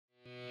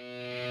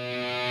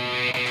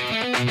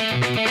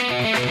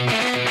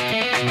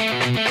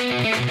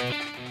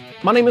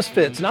My name is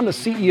Fitz, and I'm the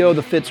CEO of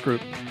the Fitz Group.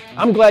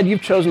 I'm glad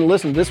you've chosen to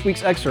listen to this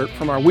week's excerpt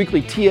from our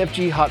weekly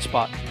TFG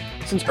Hotspot.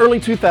 Since early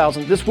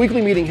 2000, this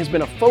weekly meeting has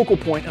been a focal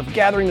point of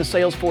gathering the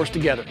sales force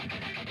together.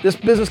 This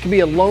business can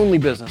be a lonely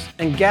business,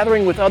 and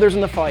gathering with others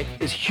in the fight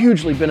is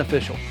hugely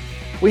beneficial.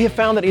 We have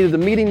found that either the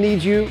meeting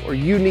needs you or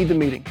you need the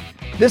meeting.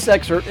 This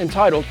excerpt,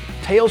 entitled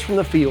Tales from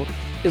the Field,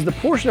 is the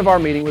portion of our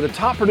meeting where the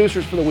top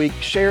producers for the week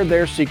share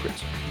their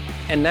secrets.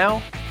 And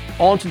now,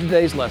 on to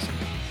today's lesson.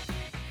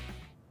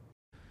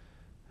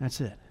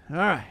 That's it. All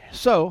right.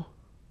 So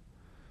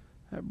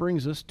that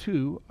brings us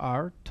to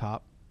our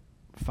top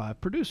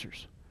 5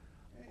 producers.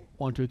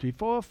 1, 2, 3,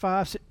 4,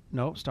 5, 6.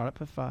 No, start up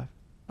at 5.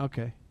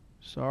 Okay.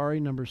 Sorry,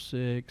 number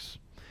 6.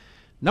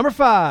 Number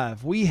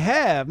 5, we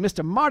have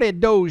Mr. Marty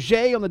Doge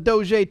on the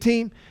Doge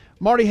team.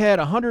 Marty had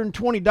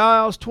 120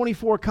 dials,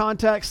 24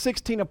 contacts,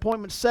 16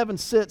 appointments, 7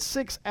 sits,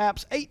 6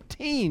 apps,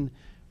 18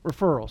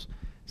 referrals,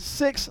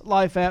 6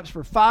 life apps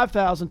for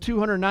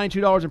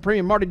 $5,292 in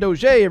premium. Marty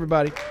Doge,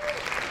 everybody.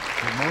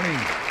 Good morning.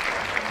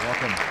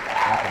 Welcome.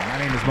 My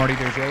name is Marty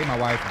Doge. My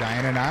wife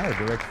Diana and I are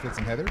Director Fitz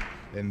and Heather.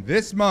 And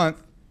this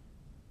month,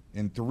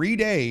 in 3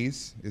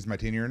 days, is my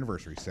 10-year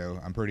anniversary. So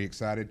I'm pretty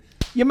excited.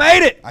 You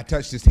made it. I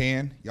touched his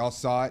hand. Y'all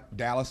saw it.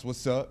 Dallas,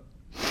 what's up?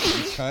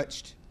 You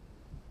touched.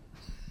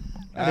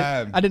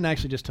 I didn't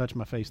actually just touch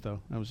my face,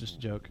 though. That was just a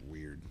joke.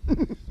 Weird.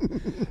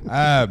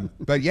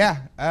 But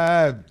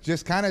yeah,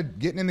 just kind of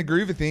getting in the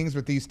groove of things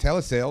with these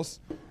telesales.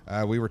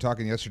 We were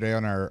talking yesterday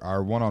on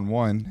our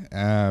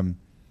one-on-one.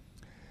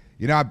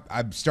 You know,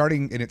 I'm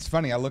starting, and it's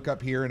funny. I look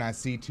up here and I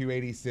see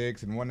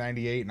 286 and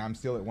 198, and I'm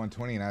still at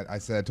 120. And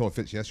I told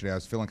Fitz yesterday I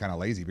was feeling kind of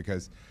lazy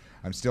because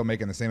I'm still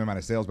making the same amount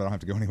of sales, but I don't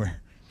have to go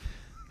anywhere.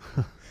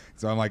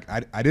 So I'm like,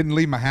 I didn't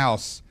leave my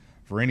house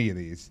for any of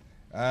these.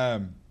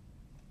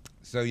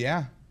 So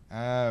yeah,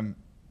 I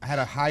had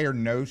a higher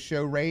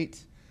no-show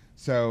rate.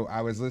 So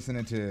I was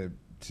listening to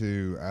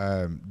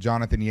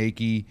Jonathan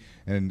Yakey,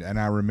 and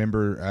I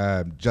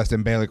remember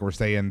Justin Balick were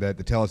saying that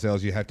the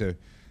telesales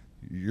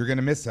you're going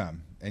to miss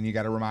some, and you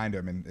got to remind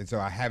them. And so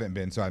I haven't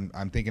been. So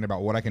I'm thinking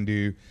about what I can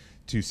do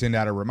to send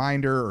out a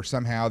reminder or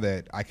somehow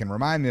that I can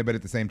remind them, but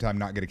at the same time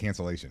not get a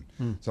cancellation.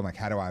 So I'm like,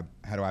 how do I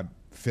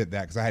fit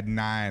that? Because I had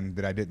 9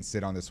 that I didn't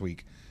sit on this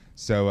week.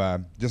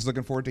 So just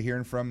looking forward to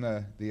hearing from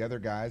the other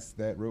guys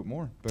that wrote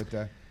more.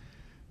 But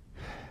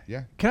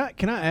yeah.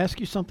 Can I ask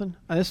you something?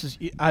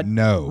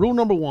 No. Rule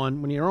number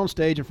 1: when you're on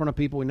stage in front of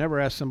people, we never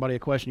ask somebody a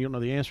question you don't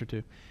know the answer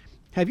to.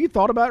 Have you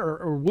thought about it,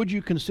 or would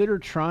you consider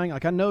trying?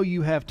 Like, I know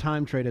you have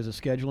TimeTrade as a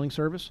scheduling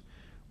service.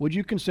 Would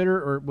you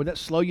consider, or would that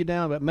slow you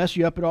down, but mess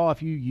you up at all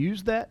if you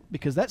use that?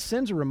 Because that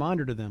sends a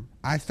reminder to them.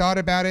 I thought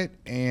about it,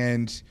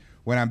 and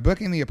when I'm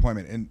booking the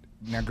appointment, and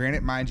now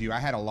granted, mind you, I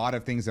had a lot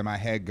of things in my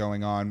head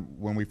going on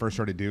when we first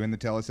started doing the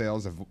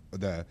telesales of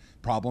the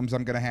problems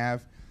I'm going to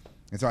have.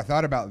 And so I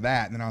thought about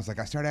that, and then I was like,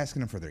 I started asking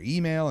them for their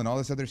email and all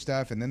this other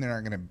stuff, and then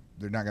they're not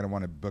going to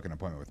want to book an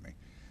appointment with me.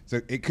 So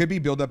it could be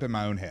built up in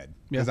my own head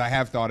because I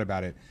have thought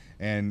about it,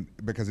 and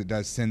because it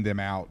does send them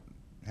out,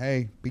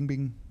 hey, bing,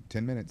 bing,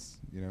 10 minutes,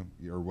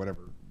 or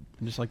whatever.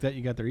 And just like that,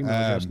 you got their email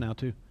address now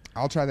too.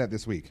 I'll try that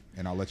this week,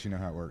 and I'll let you know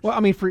how it works. Well,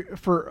 I mean,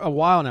 for a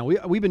while now,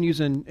 we've been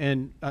using,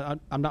 and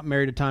I'm not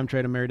married to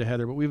TimeTrade, I'm married to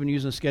Heather, but we've been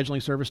using a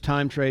scheduling service,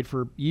 TimeTrade,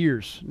 for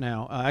years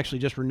now. I actually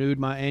just renewed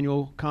my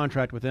annual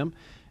contract with them.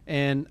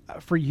 And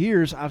for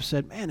years, I've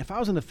said, man, if I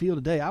was in the field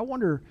today, I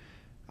would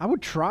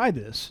try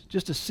this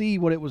just to see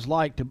what it was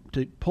like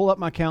to pull up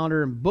my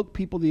calendar and book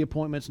people the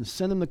appointments and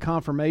send them the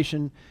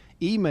confirmation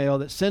email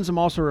that sends them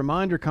also a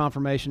reminder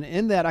confirmation.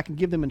 In that, I can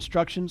give them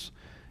instructions,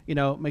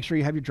 make sure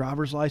you have your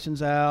driver's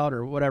license out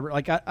or whatever.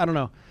 Like, I don't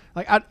know.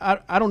 Like,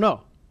 I don't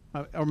know.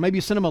 Or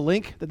maybe send them a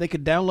link that they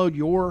could download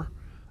your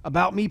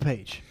About Me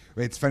page.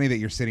 It's funny that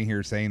you're sitting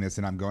here saying this,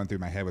 and I'm going through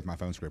my head with my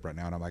phone script right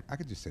now, and I'm like, I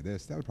could just say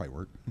this. That would probably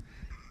work.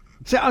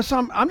 So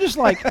I'm just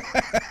like,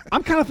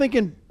 I'm kind of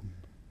thinking,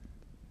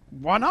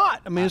 why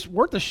not? I mean, it's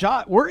worth a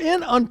shot. We're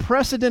in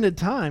unprecedented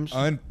times.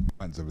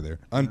 Mine's over there.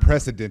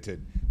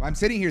 Unprecedented. I'm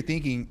sitting here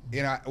thinking,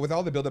 with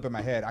all the buildup in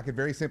my head, I could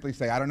very simply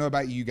say, I don't know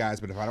about you guys,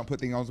 but if I don't put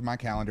things on my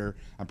calendar,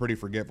 I'm pretty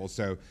forgetful.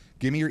 So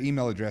give me your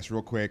email address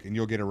real quick, and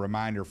you'll get a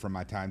reminder from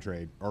my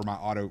TimeTrade or my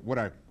auto,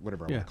 whatever I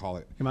want to call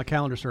it. In my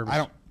calendar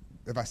service.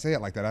 If I say it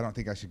like that, I don't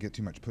think I should get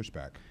too much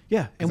pushback.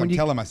 Yeah. And when I'm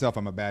telling myself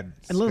I'm a bad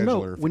scheduler. And let them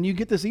know, when you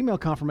get this email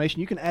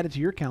confirmation, you can add it to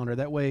your calendar.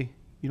 That way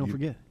you don't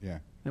forget. Yeah.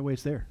 That way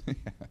it's there.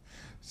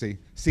 See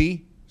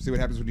what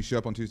happens when you show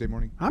up on Tuesday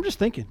morning? I'm just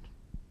thinking.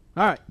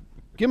 All right.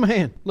 Give him a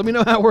hand. Let me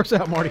know how it works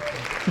out, Marty.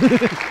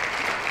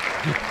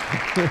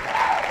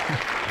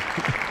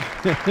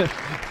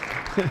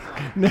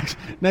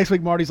 Next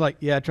week, Marty's like,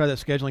 yeah, I tried that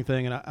scheduling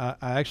thing, and I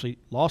actually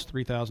lost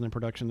 3,000 in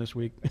production this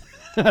week.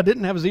 I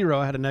didn't have a 0.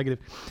 I had a negative.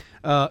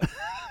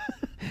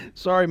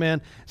 Sorry,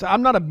 man. So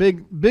I'm not a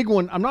big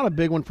one. I'm not a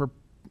big one for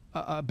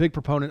a big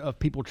proponent of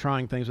people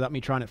trying things without me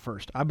trying it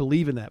first. I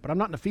believe in that, but I'm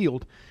not in the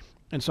field,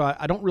 and so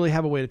I don't really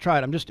have a way to try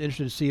it. I'm just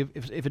interested to see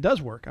if it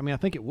does work. I mean, I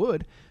think it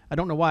would. I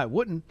don't know why it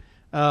wouldn't.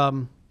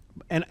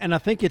 And I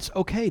think it's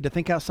okay to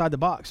think outside the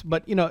box.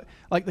 But,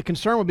 like the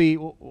concern would be,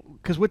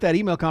 because with that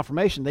email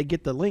confirmation, they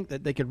get the link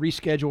that they could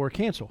reschedule or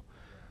cancel.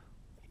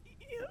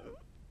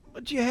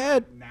 But you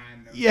had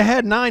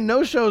 9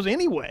 no-shows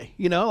anyway.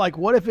 Like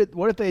what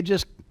if they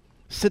just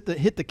hit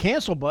the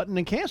cancel button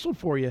and canceled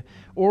for you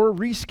or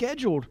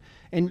rescheduled,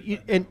 and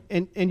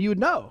you would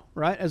know,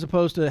 right? As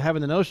opposed to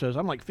having the no-shows.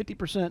 I'm like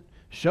 50%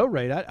 show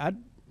rate.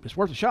 It's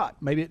worth a shot.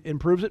 Maybe it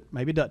improves it.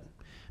 Maybe it doesn't.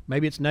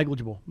 Maybe it's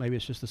negligible. Maybe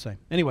it's just the same.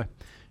 Anyway,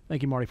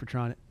 thank you, Marty, for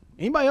trying it.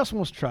 Anybody else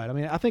wants to try it? I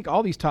mean, I think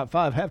all these top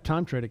 5 have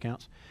time trade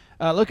accounts.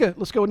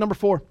 Let's go with number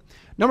 4.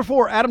 Number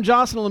 4, Adam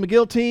Johnson on the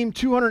McGill team,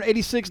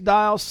 286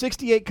 dials,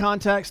 68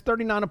 contacts,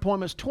 39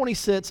 appointments, 20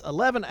 sits,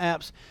 11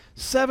 apps,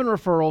 7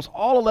 referrals.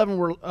 All 11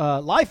 were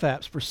life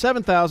apps for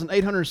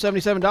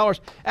 $7,877.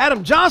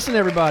 Adam Johnson,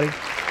 everybody.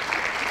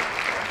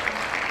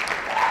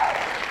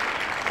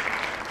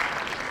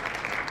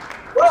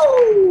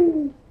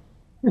 Woo!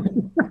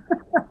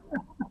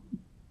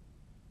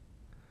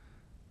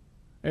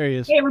 There he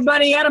is. Hey,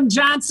 everybody. Adam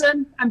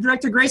Johnson. I'm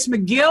Director Grace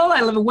McGill.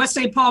 I live in West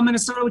St. Paul,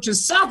 Minnesota, which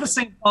is south of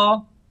St.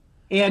 Paul,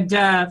 and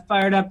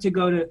fired up to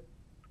go to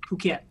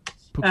Phuket.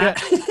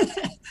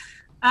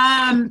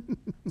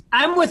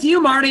 I'm with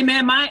you, Marty,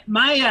 man.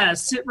 My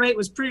sit rate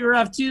was pretty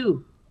rough,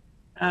 too,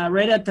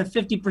 right at the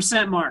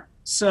 50% mark.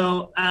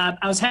 So I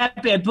was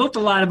happy I booked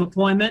a lot of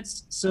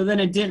appointments, so then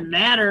it didn't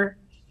matter,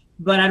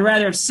 but I'd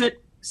rather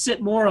sit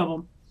more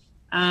of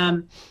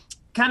them.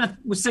 Kind of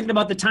was thinking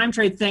about the time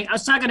trade thing. I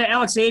was talking to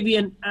Alex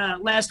Avian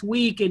last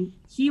week, and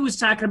he was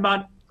talking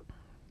about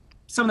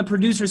some of the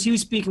producers he was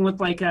speaking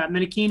with, like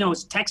Menachino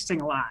is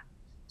texting a lot.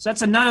 So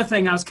that's another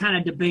thing I was kind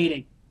of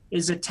debating,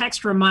 is a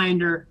text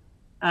reminder,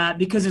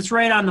 because it's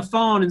right on the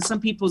phone, and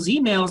some people's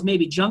emails may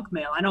be junk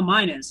mail. I know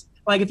mine is.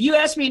 Like if you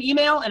asked me an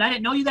email and I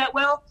didn't know you that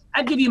well,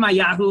 I'd give you my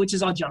Yahoo, which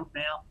is all junk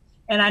mail,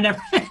 and I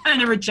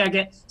never check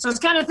it. So I was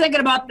kind of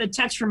thinking about the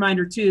text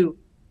reminder too.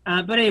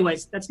 But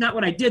anyways, that's not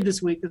what I did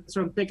this week. That's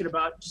what I'm thinking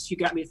about. Just you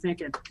got me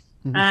thinking.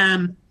 Mm-hmm.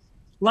 A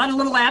lot of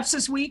little apps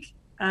this week,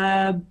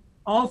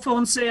 all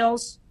phone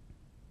sales.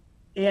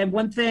 And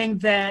one thing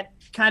that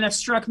kind of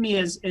struck me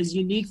as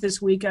unique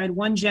this week, I had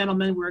one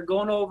gentleman, we were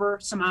going over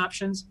some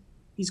options.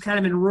 He's kind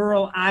of in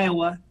rural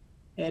Iowa,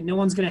 and no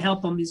one's going to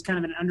help him. He's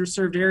kind of an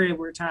underserved area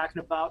we're talking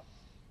about.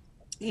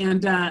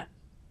 And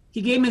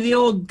he gave me the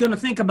old gonna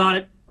think about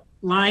it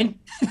line.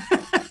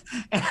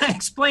 And I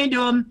explained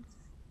to him,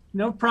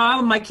 no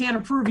problem, I can't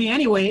approve you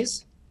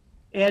anyways.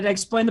 And I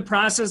explained the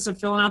process of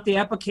filling out the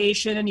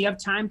application, and you have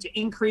time to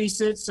increase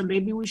it, so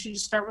maybe we should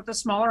just start with a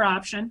smaller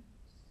option.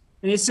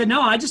 And he said,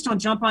 no, I just don't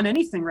jump on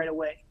anything right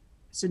away. I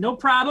said, no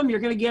problem,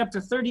 you're going to get up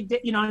to 30 days.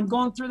 I'm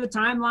going through the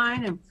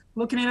timeline and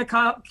looking at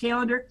a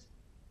calendar.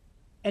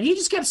 And he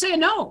just kept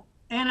saying no.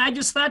 And I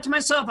just thought to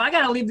myself, I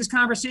got to leave this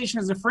conversation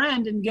as a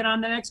friend and get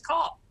on the next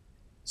call.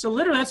 So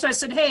literally, that's why I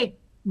said, hey,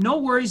 no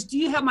worries, do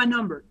you have my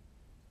number?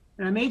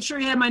 And I made sure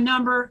he had my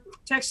number,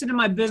 texted him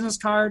my business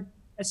card.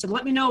 I said,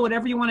 let me know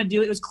whatever you want to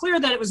do. It was clear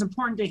that it was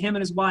important to him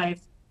and his wife.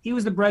 He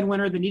was the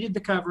breadwinner that needed the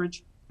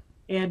coverage.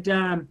 And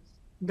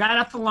got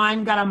off the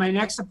line, got on my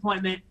next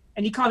appointment,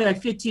 and he called me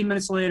like 15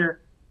 minutes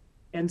later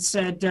and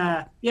said,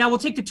 yeah, we'll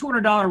take the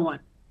 $200 one.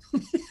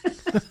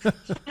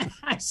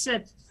 I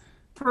said,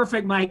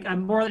 perfect, Mike.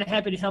 I'm more than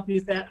happy to help you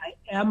with that. I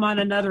am on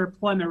another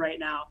appointment right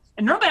now.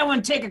 And normally I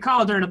wouldn't take a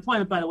call during an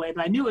appointment, by the way,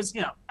 but I knew it was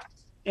him.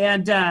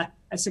 And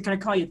I said, can I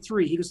call you at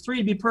 3? He goes, 3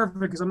 would be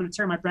perfect because I'm going to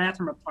tear my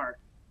bathroom apart.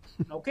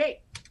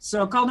 Okay.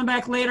 So I called him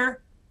back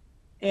later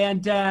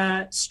and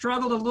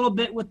struggled a little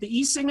bit with the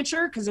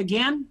e-signature because,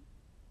 again,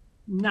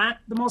 not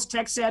the most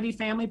tech-savvy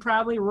family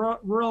probably,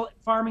 rural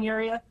farming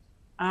area.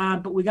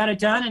 But we got it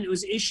done, and it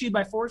was issued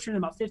by Fortune in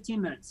about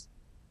 15 minutes.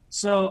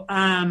 So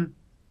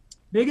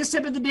biggest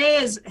tip of the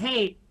day is,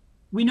 hey,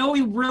 we know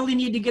we really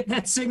need to get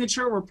that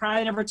signature. We'll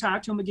probably never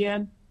talk to him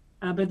again.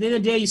 But at the end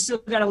of the day, you still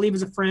got to leave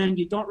as a friend.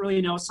 You don't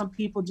really know. Some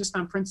people just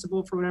on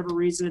principle for whatever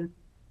reason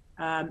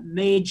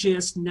may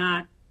just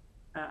not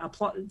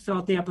fill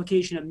out the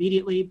application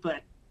immediately.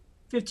 But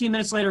 15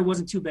 minutes later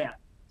wasn't too bad.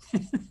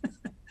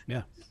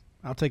 Yeah,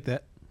 I'll take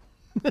that.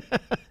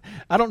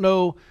 I don't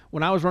know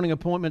when I was running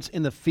appointments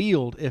in the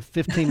field if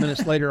 15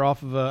 minutes later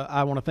off of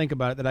I want to think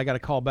about it that I got a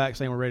call back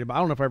saying we're ready. But I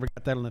don't know if I ever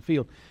got that in the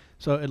field.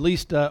 So at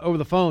least over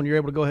the phone, you're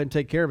able to go ahead and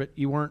take care of it.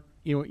 You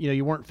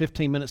weren't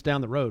 15 minutes down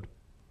the road.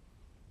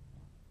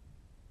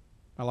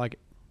 I like it.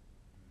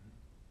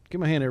 Give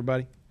me a hand,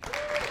 everybody.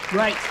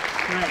 Right.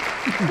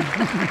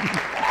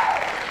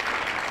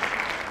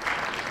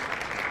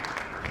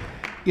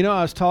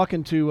 I was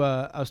talking to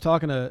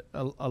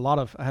a lot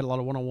of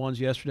one-on-ones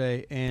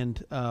yesterday,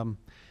 and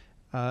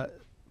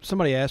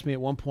somebody asked me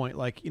at one point,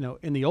 like,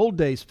 in the old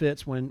days,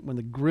 Fitz, when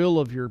the grill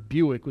of your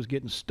Buick was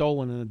getting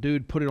stolen and a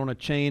dude put it on a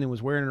chain and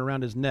was wearing it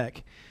around his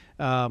neck,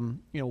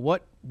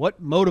 what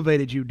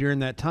motivated you during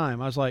that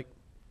time? I was like,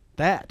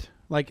 that.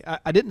 Like,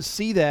 I didn't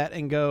see that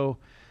and go,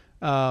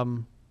 my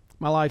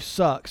life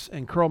sucks,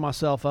 and curl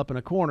myself up in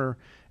a corner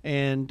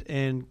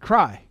and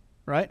cry,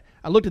 right?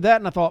 I looked at that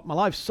and I thought, my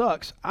life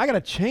sucks. I got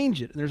to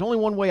change it. And there's only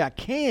one way I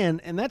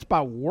can, and that's by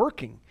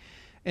working.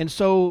 And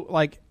so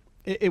like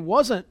it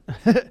wasn't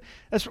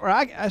that's where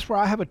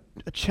I have a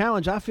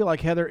challenge. I feel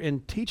like, Heather, in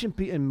teaching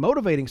and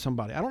motivating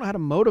somebody. I don't know how to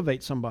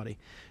motivate somebody.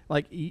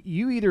 Like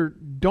you either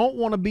don't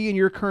want to be in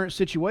your current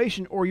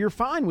situation or you're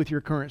fine with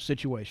your current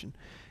situation.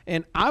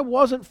 And I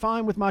wasn't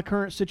fine with my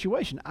current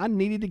situation. I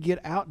needed to get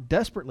out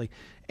desperately.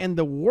 And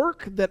the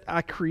work that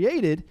I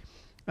created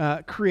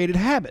created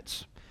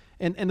habits.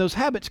 And those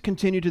habits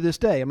continue to this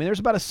day. I mean, there's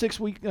about a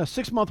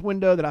 6-month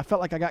window that I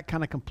felt like I got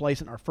kind of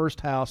complacent. Our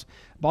first house,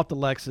 bought the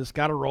Lexus,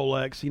 got a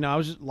Rolex. You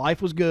know,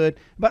 life was good.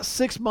 About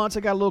 6 months, I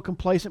got a little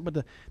complacent,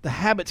 but the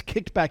habits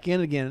kicked back in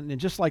again. And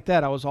just like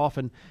that, I was off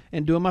and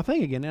doing my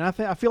thing again. And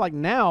I feel like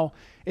now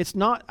it's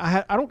not,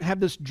 I don't have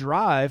this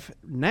drive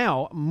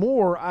now.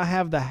 More, I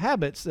have the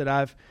habits that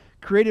I've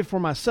created for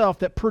myself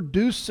that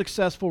produce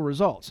successful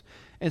results.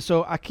 And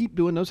so I keep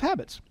doing those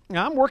habits.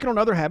 Now, I'm working on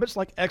other habits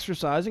like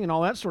exercising and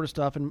all that sort of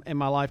stuff in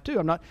my life too.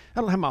 I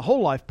don't have my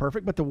whole life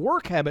perfect, but the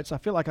work habits I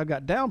feel like I've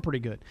got down pretty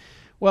good.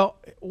 Well,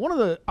 one of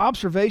the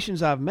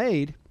observations I've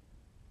made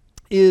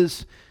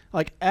is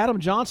like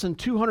Adam Johnson,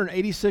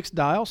 286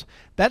 dials.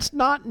 That's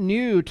not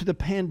new to the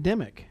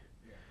pandemic.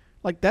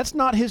 Like that's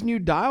not his new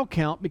dial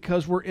count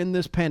because we're in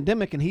this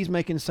pandemic and he's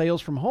making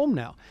sales from home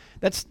now.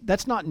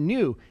 That's not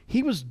new.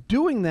 He was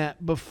doing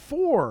that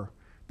before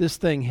this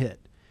thing hit.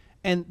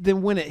 And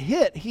then when it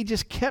hit, he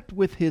just kept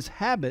with his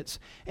habits,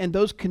 and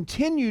those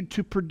continued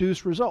to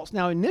produce results.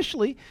 Now,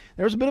 initially,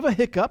 there was a bit of a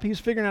hiccup. He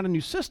was figuring out a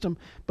new system,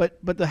 but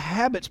the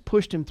habits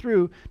pushed him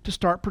through to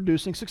start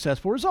producing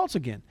successful results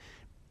again.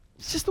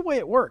 It's just the way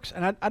it works.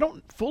 And I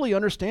don't fully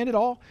understand it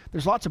all.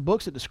 There's lots of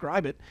books that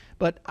describe it,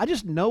 but I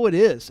just know it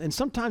is. And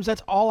sometimes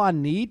that's all I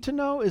need to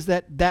know is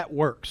that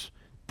works.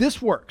 This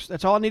works.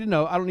 That's all I need to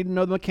know. I don't need to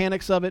know the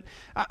mechanics of it.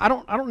 I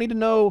don't need to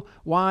know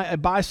why a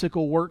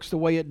bicycle works the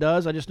way it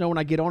does. I just know when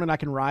I get on it, I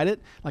can ride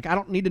it. Like I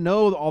don't need to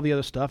know all the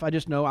other stuff. I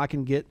just know I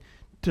can get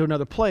to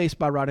another place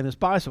by riding this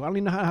bicycle. I don't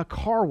even know how a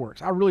car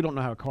works. I really don't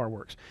know how a car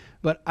works.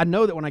 But I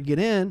know that when I get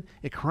in,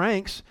 it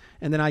cranks,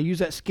 and then I use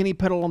that skinny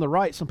pedal on the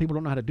right. Some people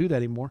don't know how to do that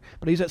anymore.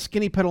 But I use that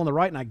skinny pedal on the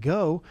right, and I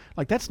go.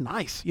 Like that's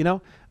nice, you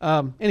know?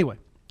 Anyway,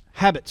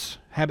 habits.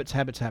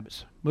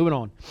 Moving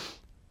on.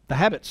 The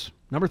habits.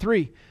 Number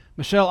 3.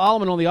 Michelle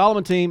Alleman on the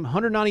Alleman team,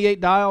 198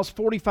 dials,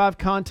 45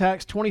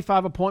 contacts,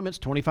 25 appointments,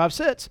 25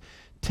 sits,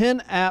 10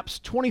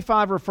 apps,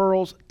 25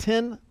 referrals,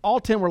 all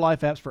 10 were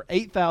life apps for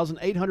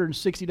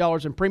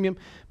 $8,860 in premium.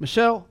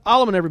 Michelle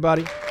Alleman,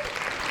 everybody.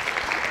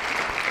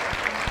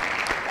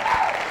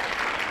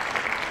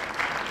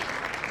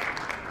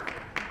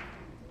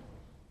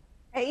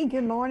 Hey,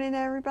 good morning,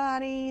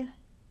 everybody.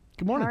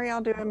 Good morning. How are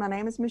y'all doing? My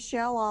name is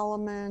Michelle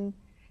Alleman,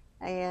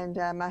 and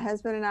my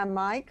husband and I,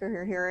 Mike,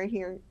 are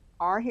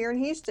here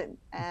in Houston,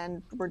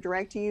 and we're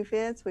Direct to You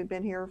Fits. We've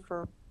been here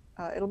for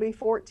it'll be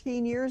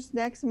 14 years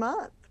next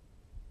month.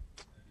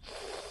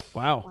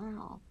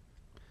 Wow,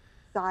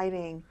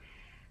 exciting.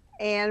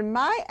 And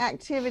my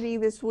activity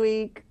this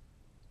week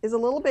is a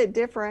little bit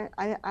different.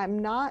 I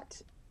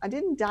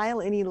didn't dial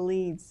any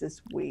leads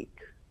this week.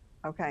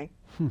 Okay.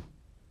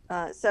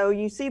 So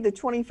you see the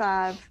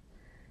 25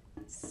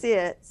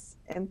 sits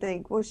and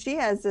think, well, she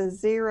has a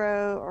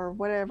 0 or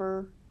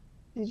whatever.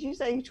 Did you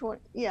say 20?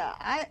 Yeah,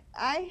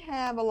 I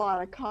have a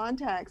lot of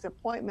contacts,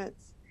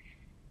 appointments,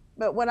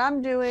 but what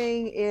I'm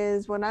doing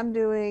is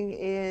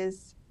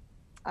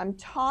I'm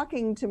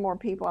talking to more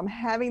people. I'm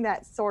having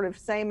that sort of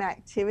same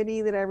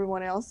activity that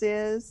everyone else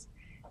is,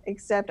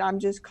 except I'm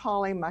just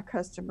calling my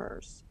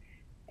customers.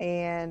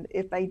 And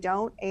if they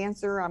don't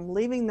answer, I'm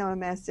leaving them a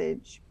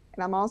message,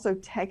 and I'm also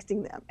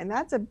texting them. And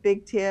that's a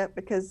big tip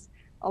because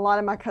a lot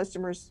of my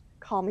customers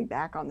call me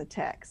back on the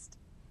text.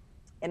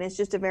 And it's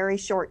just a very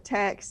short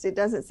text. It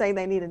doesn't say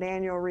they need an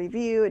annual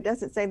review. It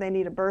doesn't say they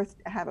need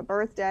have a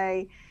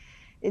birthday.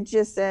 It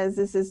just says,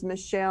 this is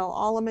Michelle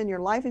Alleman, your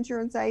life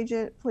insurance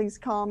agent. Please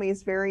call me.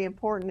 It's very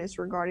important. It's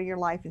regarding your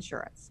life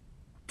insurance.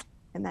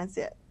 And that's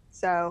it.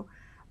 So,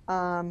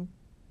 and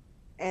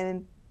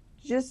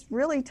just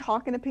really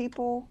talking to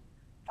people,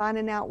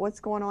 finding out what's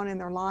going on in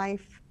their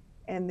life,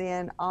 and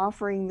then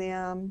offering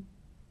them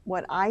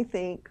what I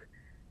think,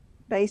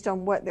 based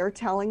on what they're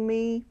telling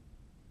me,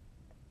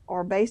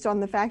 or based on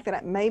the fact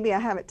that maybe I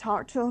haven't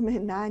talked to them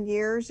in 9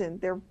 years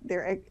and their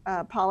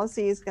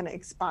policy is going to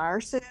expire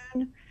soon,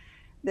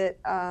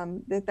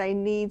 that they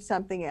need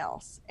something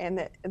else,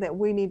 and that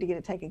we need to get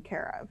it taken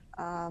care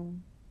of.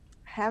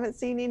 Haven't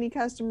seen any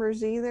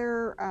customers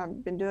either.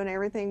 Been doing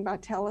everything by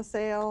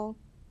telesale.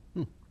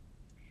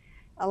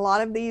 A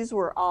lot of these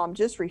were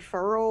just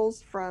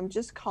referrals from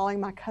just calling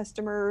my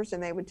customers,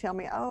 and they would tell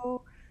me,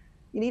 oh,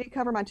 you need to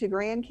cover my 2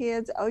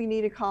 grandkids. Oh, you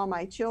need to call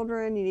my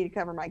children. You need to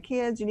cover my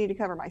kids. You need to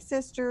cover my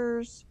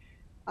sisters.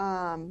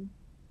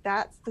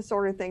 That's the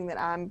sort of thing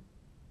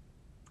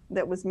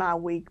that was my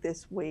week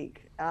this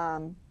week.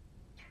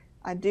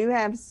 I do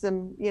have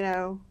some,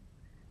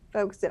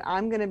 folks that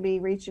I'm going to be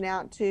reaching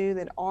out to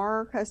that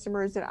are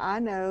customers that I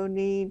know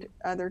need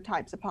other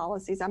types of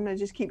policies. I'm going to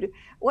just keep it.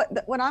 What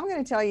I'm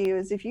going to tell you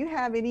is, if you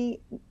have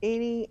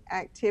any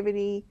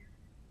activity,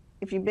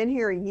 if you've been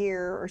here a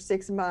year or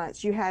 6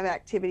 months, you have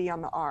activity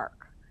on the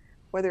ARC.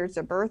 whether it's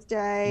a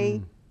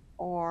birthday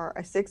or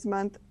a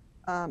 6-month.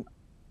 And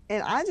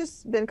I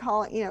just been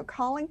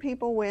calling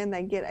people when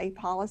they get a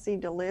policy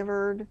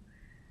delivered,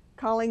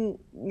 calling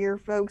your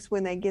folks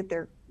when they get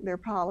their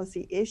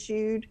policy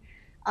issued.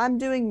 I'm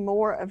doing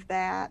more of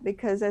that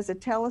because as a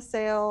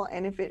telesale,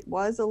 and if it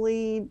was a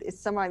lead, it's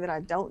somebody that I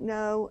don't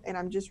know, and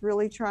I'm just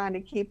really trying to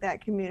keep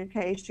that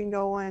communication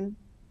going.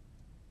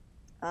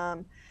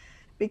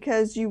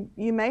 Because you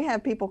may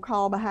have people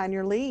call behind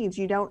your leads.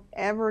 You don't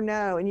ever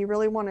know, and you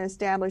really want to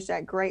establish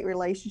that great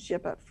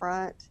relationship up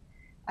front.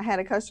 I had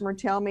a customer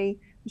tell me,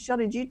 Michelle,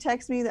 did you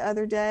text me the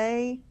other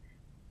day?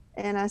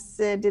 And I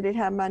said, did it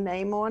have my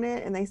name on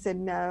it? And they said,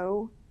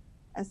 no.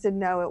 I said,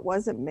 no, it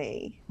wasn't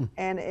me.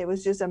 And it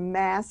was just a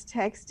mass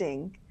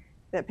texting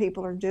that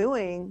people are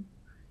doing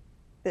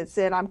that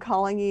said, I'm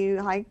calling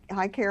you.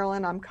 Hi,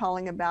 Carolyn, I'm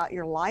calling about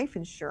your life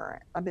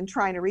insurance. I've been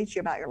trying to reach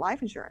you about your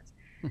life insurance.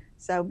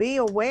 So be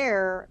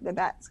aware that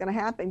that's going to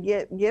happen.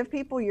 Give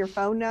people your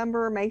phone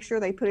number, make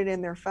sure they put it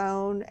in their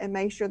phone, and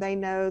make sure they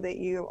know that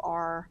you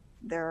are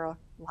their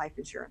life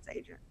insurance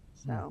agent.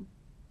 So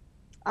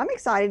I'm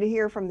excited to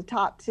hear from the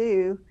top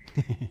two.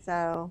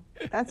 So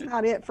that's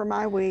about it for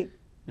my week.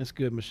 That's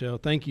good, Michelle.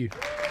 Thank you.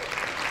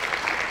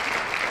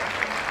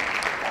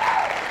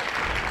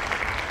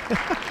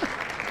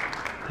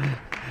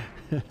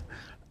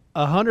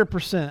 A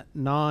 100%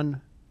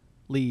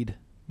 non-lead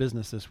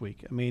business this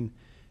week. I mean,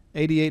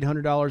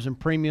 $8,800 in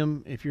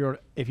premium. If you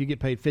get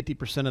paid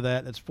 50% of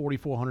that, that's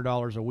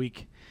 $4,400 a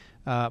week.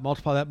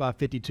 Multiply that by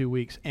 52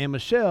 weeks. And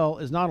Michelle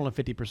is not on a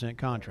 50%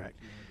 contract.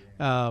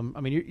 I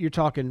mean, you're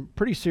talking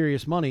pretty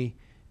serious money,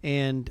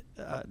 and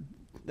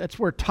that's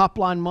where top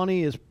line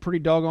money is pretty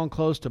doggone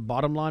close to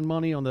bottom line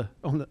money on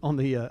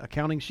the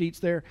accounting sheets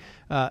there.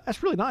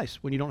 That's really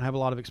nice when you don't have a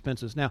lot of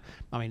expenses. Now,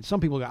 I mean,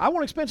 some people go, I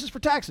want expenses for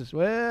taxes.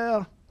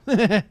 Well,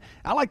 I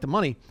like the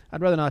money.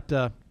 I'd rather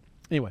not.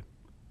 Anyway,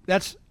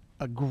 that's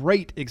a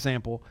great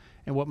example.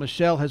 And what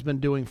Michelle has been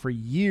doing for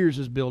years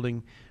is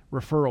building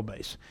referral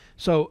base.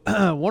 So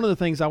one of the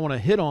things I want to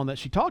hit on that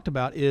she talked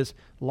about is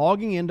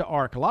logging into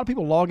ARC. A lot of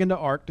people log into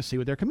ARC to see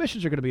what their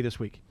commissions are going to be this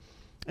week.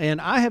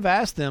 And I have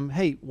asked them,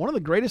 hey, one of the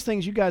greatest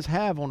things you guys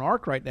have on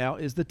ARC right now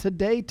is the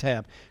Today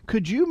tab.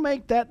 Could you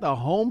make that the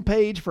home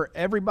page for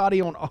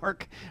everybody on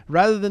ARC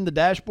rather than the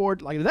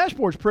dashboard? Like, the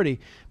dashboard's pretty,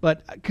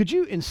 but could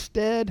you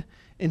instead,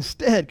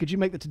 could you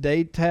make the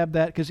Today tab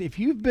that? Because if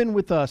you've been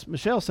with us,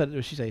 Michelle said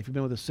it, she said, if you've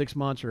been with us 6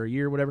 months or a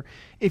year or whatever,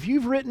 if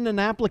you've written an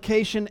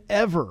application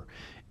ever,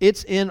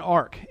 it's in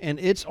ARC, and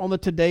it's on the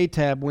Today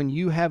tab when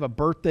you have a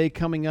birthday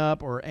coming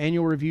up or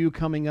annual review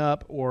coming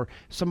up or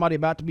somebody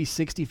about to be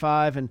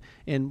 65 and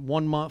in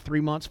 1 month,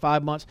 3 months,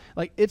 5 months.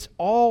 Like, it's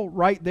all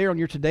right there on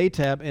your Today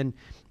tab. And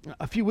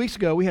a few weeks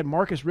ago, we had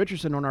Marcus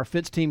Richardson on our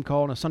Fitz team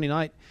call on a Sunday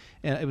night,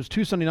 and it was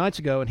 2 Sunday nights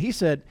ago, and he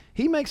said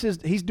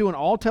he's doing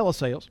all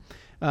telesales,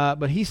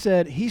 but he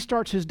said he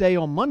starts his day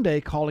on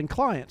Monday calling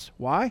clients.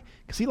 Why?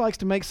 Because he likes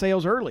to make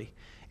sales early.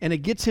 And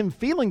it gets him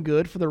feeling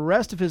good for the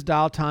rest of his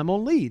dial time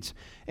on leads.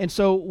 And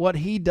so what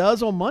he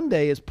does on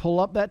Monday is pull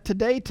up that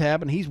Today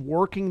tab, and he's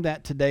working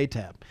that Today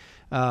tab.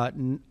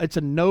 It's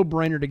a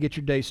no-brainer to get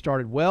your day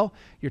started well.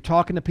 You're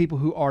talking to people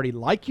who already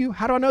like you.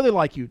 How do I know they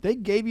like you? They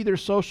gave you their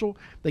social.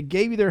 They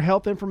gave you their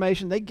health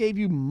information. They gave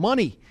you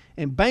money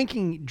and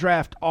banking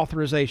draft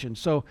authorization.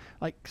 So,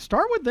 like,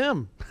 start with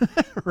them,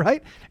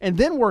 right? And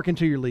then work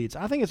into your leads.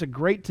 I think it's a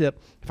great tip.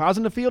 If I was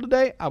in the field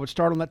today, I would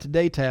start on that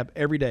Today tab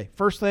every day.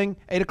 First thing,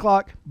 8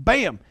 o'clock,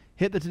 bam,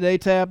 hit the Today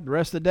tab. The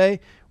rest of the day,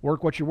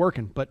 work what you're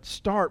working. But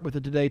start with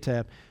the Today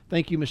tab.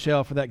 Thank you,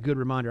 Michelle, for that good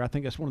reminder. I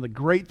think that's one of the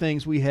great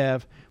things we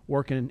have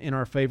working in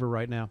our favor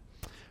right now.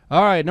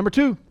 All right, number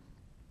 2.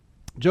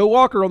 Joe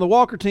Walker on the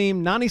Walker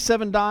team,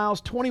 97 dials,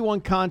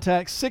 21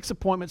 contacts, 6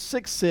 appointments,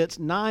 6 sits,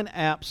 9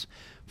 apps,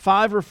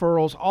 5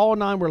 referrals. All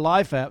 9 were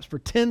life apps for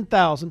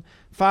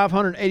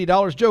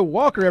 $10,580. Joe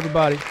Walker,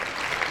 everybody.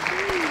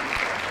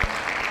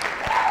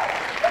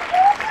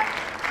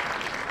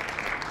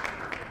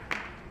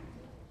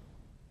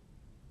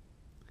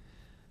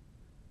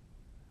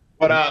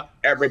 What up,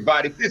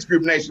 everybody? Fitz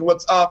Group Nation,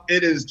 what's up?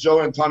 It is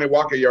Joe and Tony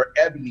Walker, your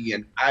Ebony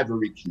and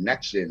Ivory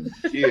connection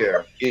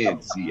here in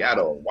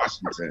Seattle,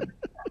 Washington.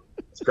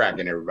 It's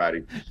cracking,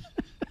 everybody.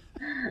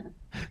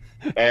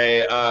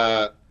 Hey,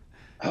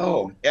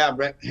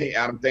 hey,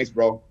 Adam, thanks,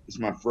 bro. It's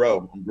my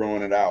fro. I'm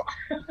growing it out.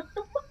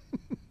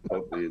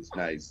 Hopefully it's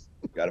nice.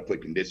 Got to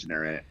put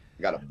conditioner in it.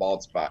 I got a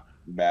bald spot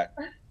back.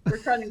 We're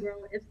trying to grow.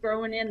 It's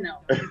growing in, though.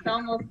 It's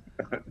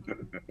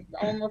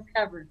almost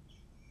covered.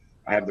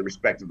 I have the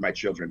respect of my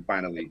children,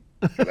 finally,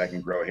 because I can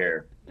grow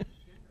hair.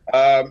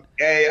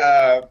 We're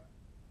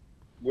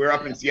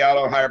up in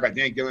Seattle, hired by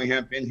Dan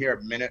Gillingham, been here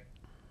a minute.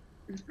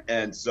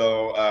 And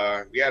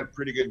so we had a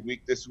pretty good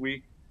week this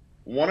week.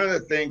 One of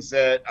the things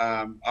that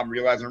I'm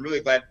realizing, I'm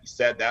really glad you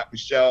said that,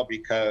 Michelle,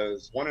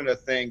 because one of the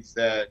things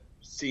that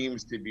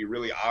seems to be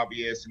really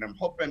obvious, and I'm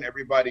hoping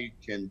everybody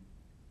can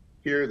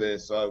hear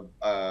this, of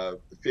the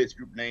Fitz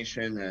Group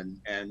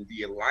Nation and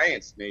the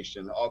Alliance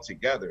Nation all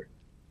together,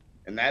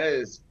 and that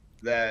is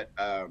that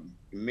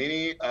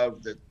many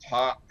of the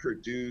top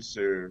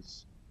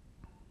producers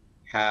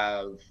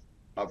have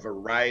a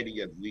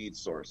variety of lead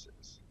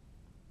sources.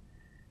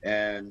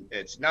 And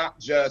it's not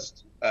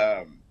just,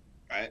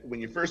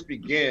 when you first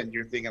begin,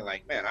 you're thinking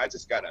like, man, I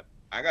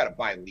gotta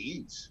buy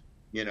leads,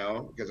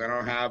 because I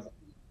don't have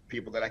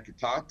people that I could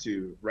talk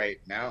to right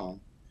now.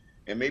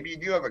 And maybe you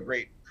do have a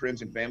great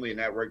friends and family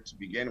network to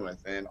begin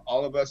with. And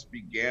all of us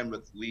began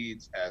with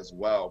leads as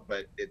well,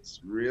 but it's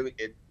really,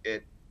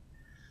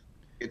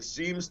 it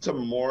seems to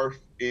morph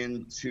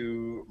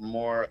into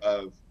more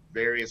of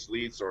various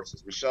lead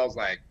sources. Michelle's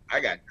like, I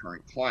got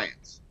current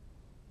clients.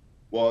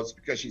 Well, it's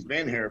because she's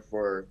been here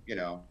for,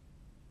 a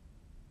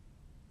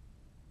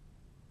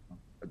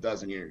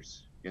dozen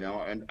years,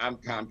 and I'm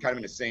kind of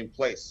in the same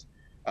place.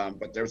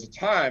 But there was a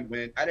time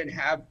when I didn't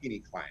have any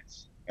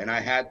clients and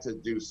I had to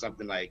do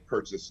something like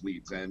purchase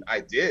leads, and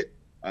I did.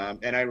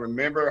 And I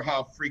remember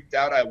how freaked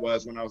out I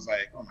was when I was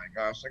like, oh my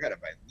gosh, I got to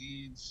buy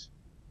leads.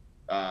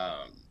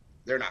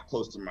 They're not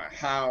close to my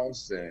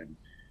house and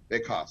they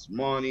cost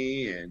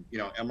money, and,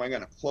 am I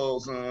going to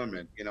close them?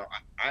 And,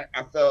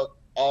 I felt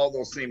all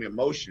those same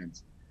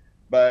emotions,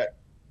 but,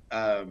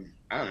 I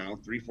don't know,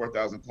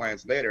 4,000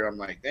 clients later, I'm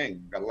like,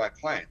 dang, got a lot of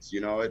clients.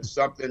 It's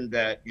something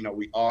that,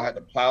 we all had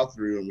to plow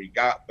through and we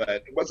got, but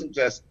it wasn't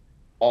just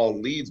all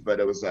leads, but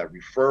it was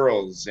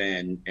referrals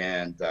and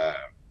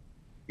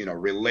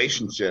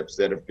relationships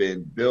that have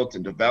been built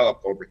and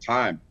developed over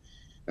time.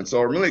 And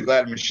so I'm really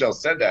glad Michelle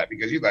said that,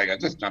 because he's like, I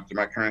just jumped to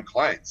my current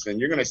clients. And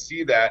you're going to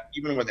see that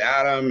even with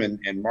Adam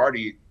and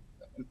Marty.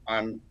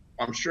 I'm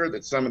sure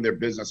that some of their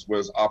business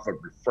was off of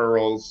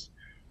referrals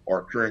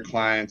or current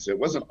clients. It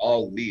wasn't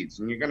all leads.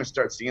 And you're going to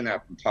start seeing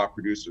that from top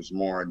producers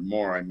more and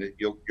more, and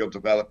you'll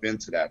develop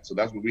into that. So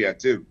that's what we had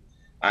too.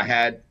 I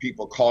had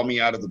people call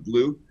me out of the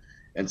blue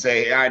and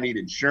say, hey, I need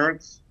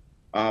insurance.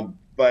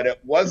 But it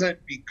wasn't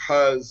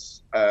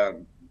because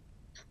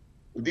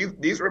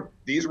these were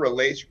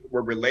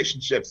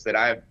relationships that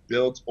I've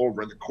built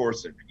over the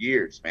course of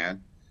years,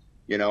 man.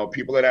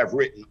 People that I've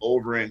written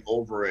over and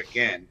over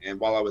again. And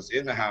while I was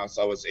in the house,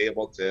 I was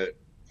able to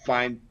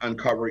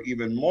uncover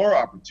even more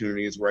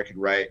opportunities where I could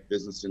write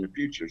business in the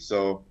future.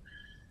 So,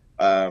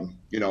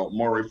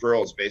 more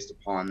referrals based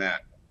upon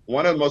that.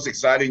 One of the most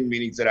exciting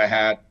meetings that I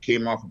had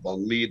came off of a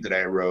lead that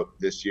I wrote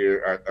this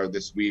year or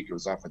this week. It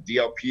was off of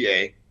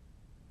DLPA,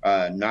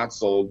 not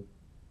sold.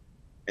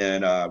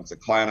 And it was a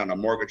client on a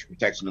mortgage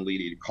protection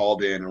lead. He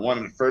called in, and one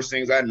of the first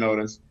things I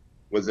noticed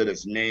was that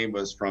his name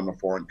was from a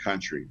foreign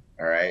country.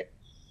 All right.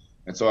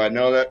 And so I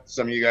know that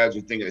some of you guys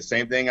are thinking the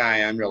same thing I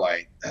am. You're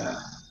like,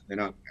 they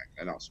don't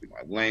speak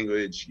my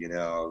language.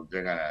 They're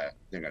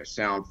gonna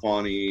sound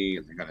funny.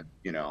 They're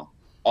gonna,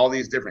 all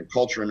these different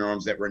cultural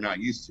norms that we're not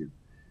used to.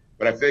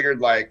 But I figured,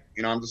 like,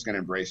 I'm just gonna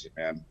embrace it,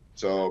 man.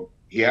 So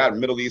he had a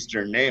Middle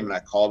Eastern name, and I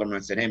called him and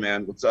I said, hey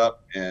man, what's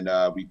up? And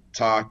we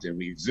talked and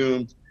we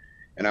Zoomed,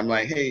 and I'm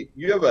like, hey,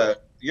 you have a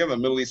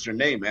Middle Eastern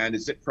name, man.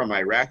 Is it from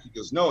Iraq? He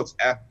goes, no, it's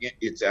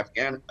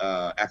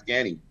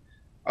Afghani.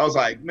 I was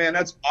like, man,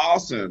 that's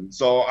awesome.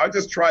 So I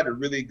just tried to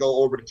really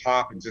go over the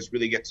top and just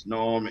really get to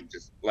know him and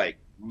just like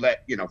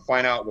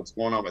find out what's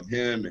going on with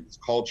him and his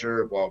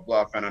culture, blah,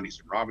 blah. I found out he's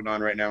from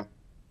Ramadan right now.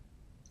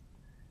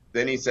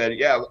 Then he said,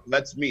 yeah,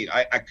 let's meet.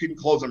 I couldn't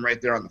close him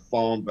right there on the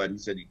phone, but he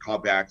said he'd call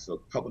back. So a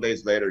couple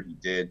days later he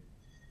did.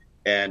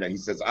 And he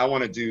says, I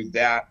want to do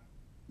that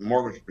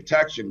mortgage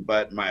protection,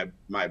 but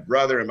my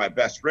brother and my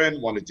best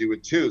friend want to do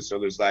it too. So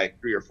there's like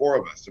 3 or 4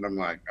 of us. And I'm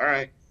like, all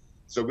right.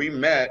 So we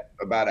met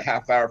about a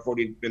half hour,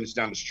 40 minutes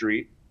down the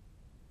street.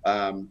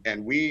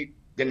 And we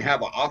didn't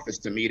have an office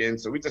to meet in.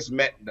 So we just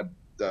met in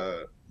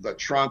the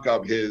trunk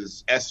of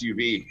his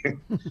SUV.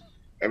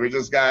 And we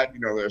just got,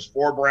 there's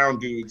 4 brown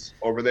dudes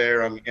over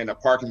there in a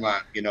parking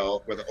lot,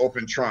 with an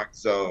open trunk.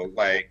 So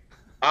like,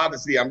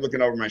 obviously I'm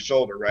looking over my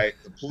shoulder, right?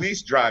 The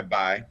police drive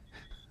by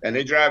and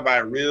they drive by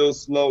real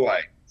slow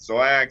like. So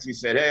I actually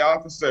said, hey,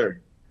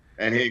 officer.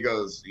 And he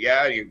goes,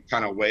 yeah, he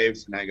kind of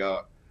waves. And I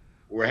go,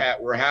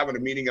 we're having a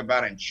meeting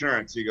about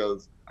insurance. He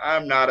goes,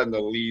 I'm not in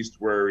the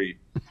least worried.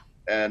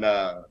 And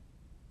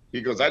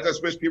he goes, I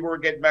just wish people were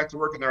getting back to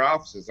work in their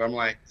offices. I'm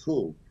like,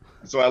 cool.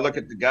 So I look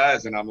at the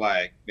guys and I'm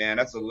like, man,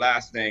 that's the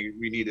last thing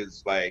we need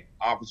is like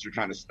officer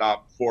trying to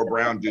stop 4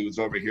 brown dudes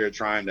over here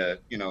trying to,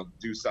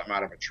 do something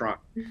out of a trunk.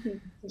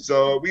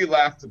 So we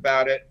laughed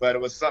about it, but it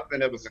was something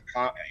that was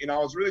I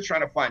was really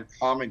trying to find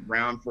common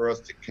ground for us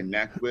to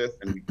connect with.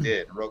 And we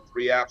did. I wrote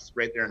 3 apps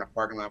right there in the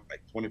parking lot,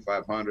 like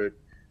 2,500.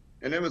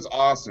 And it was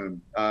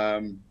awesome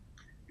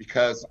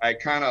because I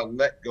kind of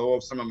let go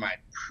of some of my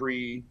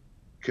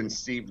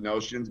preconceived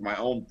notions, my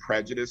own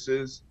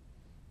prejudices.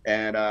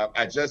 And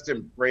I just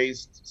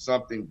embraced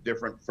something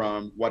different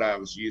from what I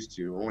was used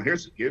to. Well,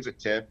 here's a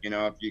tip,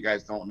 if you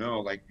guys don't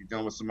know, like you're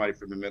dealing with somebody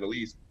from the Middle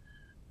East,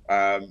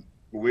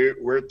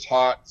 we're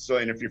taught. So,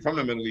 and if you're from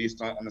the Middle East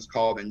on this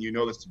call, then you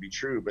know this to be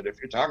true. But if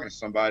you're talking to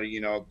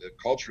somebody,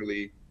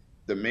 culturally,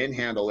 the men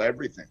handle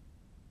everything,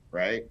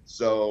 right?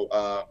 So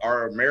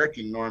our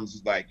American norms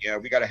is like,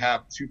 we got to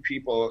have 2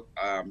 people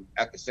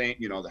at the same,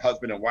 the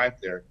husband and wife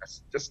there.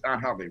 That's just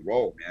not how they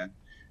roll, man.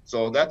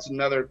 So that's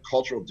another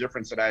cultural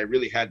difference that I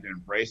really had to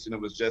embrace. And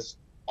it was just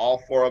all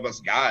four of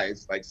us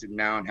guys like sitting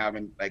down and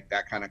having like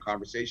that kind of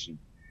conversation.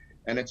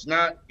 And it's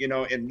not,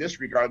 in this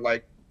regard,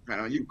 like,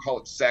 you can call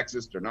it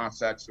sexist or not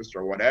sexist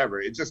or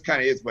whatever. It just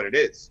kind of is what it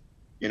is.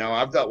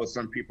 I've dealt with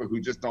some people who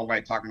just don't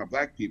like talking to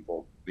black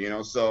people,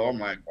 so I'm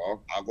like,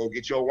 well, I'll go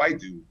get you a white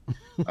dude.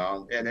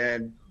 And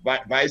then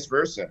vice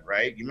versa,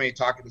 right? You may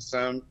talk to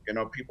some,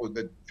 people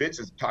that Fitz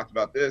has talked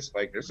about this,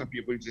 like there's some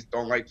people who just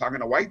don't like talking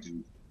to white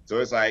dudes. So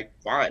it's like,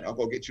 fine, I'll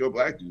go get you a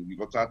black dude. You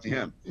go talk to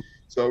him.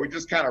 So we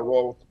just kind of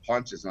roll with the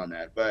punches on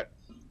that. But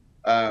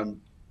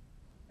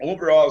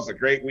overall, it was a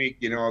great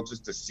week,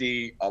 just to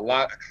see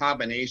a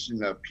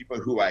combination of people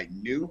who I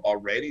knew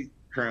already,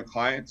 current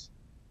clients,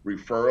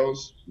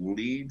 referrals,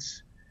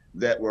 leads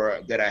that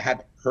I had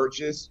to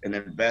purchase and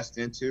invest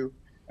into.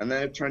 And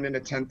then it turned into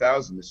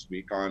 10,000 this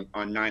week on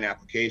 9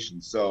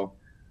 applications. So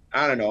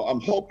I don't know.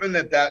 I'm hoping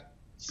that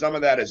some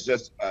of that is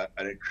just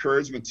an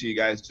encouragement to you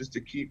guys just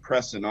to keep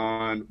pressing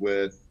on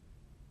with,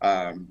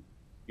 going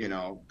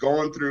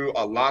through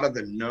a lot of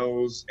the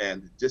no's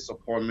and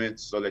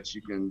disappointments so that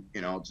you can,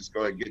 just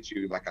go and get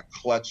you like a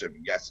clutch of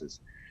yeses.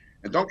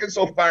 And don't get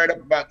so fired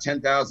up about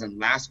 10,000.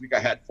 Last week I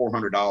had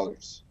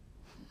 $400.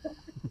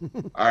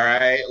 All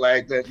right.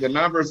 Like the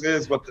numbers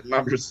is what the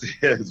numbers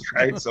is,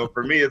 right? So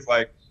for me, it's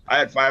like I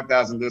had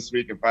 5,000 this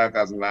week and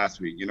 5,000 last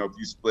week, if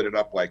you split it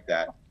up like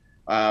that.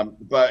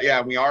 But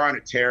yeah, we are on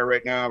a tear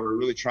right now. We're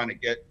really trying to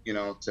get,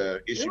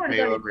 to issue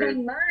payover.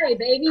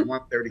 Baby. I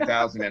want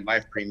 30,000 in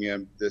life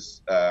premium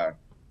this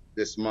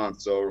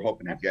month. So we're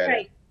hoping to get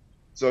it.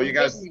 So you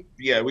guys,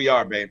 yeah, we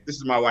are, babe. This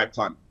is my wife,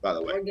 Tanya, by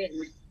the way. We're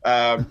getting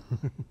it.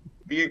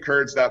 Be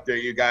encouraged out there,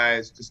 you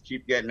guys. Just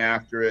keep getting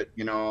after it.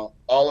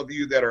 All of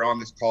you that are on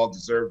this call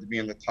deserve to be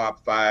in the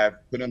top 5.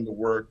 Put in the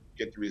work,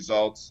 get the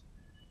results,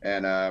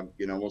 and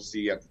we'll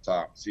see you at the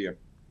top. See you.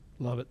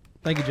 Love it.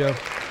 Thank you, Joe.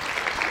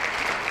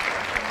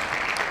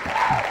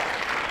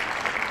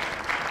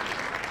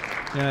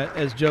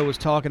 As Joe was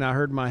talking, I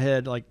heard in my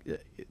head, like,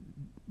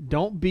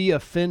 don't be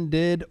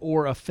offended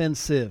or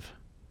offensive,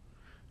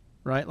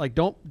 right? Like,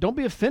 don't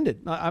be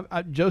offended.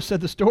 Joe said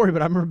the story,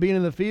 but I remember being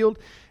in the field,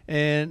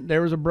 and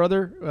there was a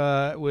brother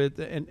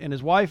and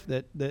his wife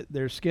that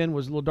their skin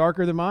was a little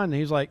darker than mine, and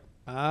he's like,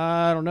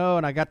 I don't know,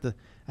 and I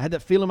had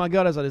that feeling in my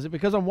gut. I was like, is it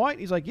because I'm white?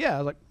 He's like, yeah. I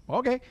was like, well,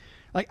 okay.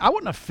 Like, I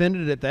wasn't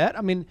offended at that.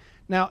 I mean,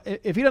 now,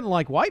 if he doesn't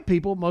like white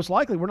people, most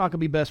likely we're not going to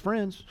be best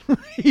friends,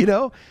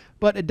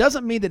 But it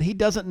doesn't mean that he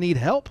doesn't need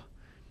help.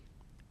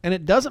 And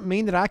it doesn't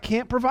mean that I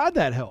can't provide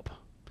that help,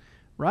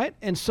 right?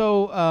 And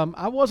so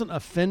I wasn't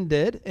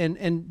offended.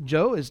 And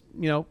Joe is,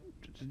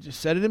 just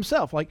said it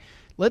himself. Like,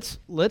 let's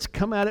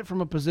come at it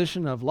from a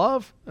position of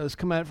love. Let's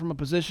come at it from a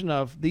position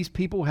of these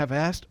people have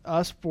asked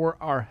us for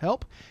our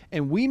help,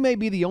 and we may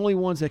be the only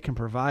ones that can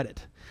provide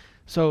it.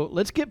 So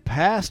let's get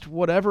past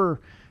whatever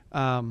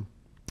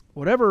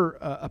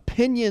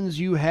opinions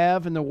you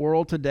have in the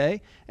world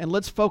today, and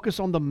let's focus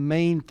on the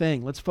main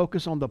thing. Let's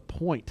focus on the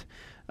point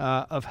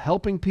of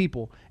helping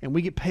people, and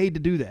we get paid to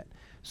do that.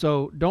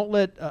 So don't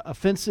let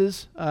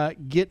offenses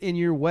get in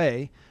your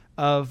way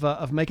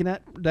of making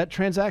that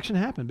transaction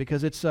happen,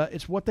 because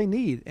it's what they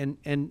need, and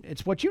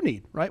it's what you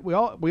need, right? We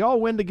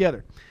all win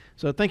together.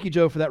 So thank you,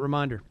 Joe, for that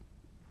reminder.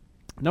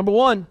 Number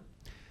 1,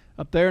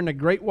 up there in the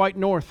Great White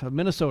North of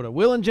Minnesota,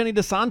 Will and Jenny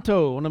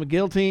DeSanto on the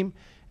McGill team.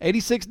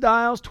 86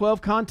 dials,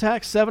 12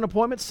 contacts, 7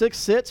 appointments, 6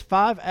 sits,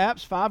 5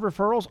 apps, 5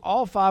 referrals.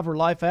 All 5 were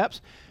life apps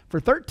for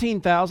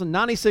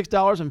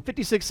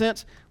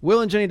 $13,096.56.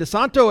 Will and Jenny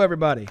DeSanto,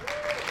 everybody.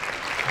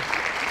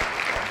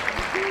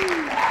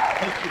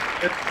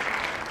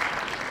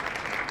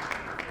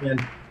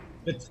 And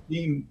it's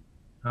team.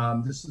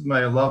 This is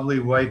my lovely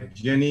wife,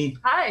 Jenny.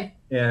 Hi.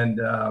 And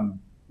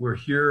we're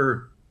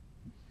here.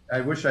 I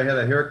wish I had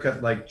a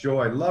haircut like Joe.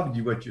 I loved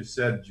what you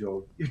said,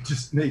 Joe. You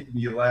just make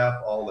me laugh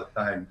all the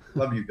time.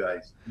 Love you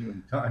guys, you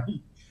and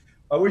Tommy.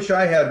 I wish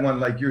I had one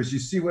like yours. You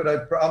see what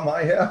problem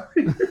I have?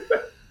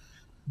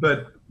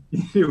 But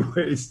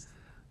anyways,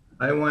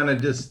 I want to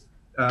just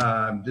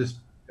I'm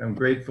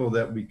grateful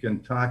that we can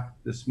talk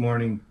this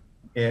morning.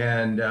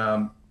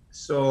 And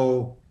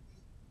so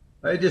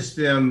I just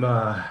am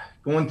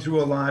going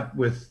through a lot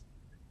with,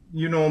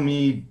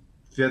 me,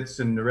 Fitz,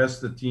 and the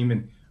rest of the team.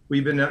 And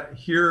we've been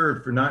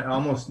here for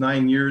almost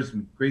 9 years.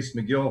 Grace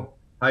McGill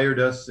hired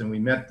us, and we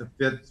met the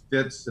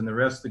Fitz and the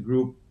rest of the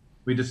group.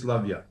 We just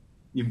love you.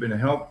 You've been a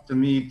help to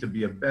me to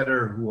be a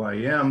better who I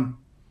am,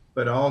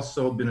 but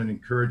also been an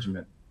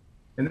encouragement.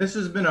 And this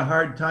has been a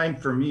hard time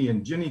for me,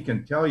 and Jenny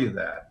can tell you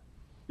that,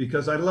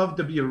 because I love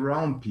to be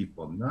around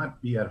people,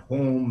 not be at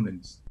home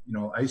and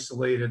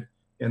isolated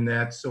and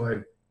that. So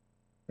I've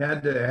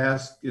had to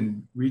ask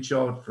and reach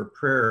out for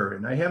prayer,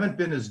 and I haven't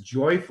been as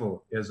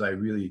joyful as I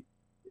really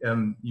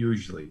am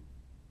usually.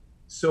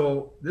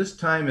 So this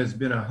time has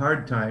been a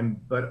hard time,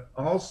 but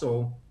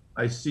also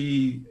I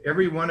see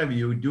every one of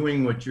you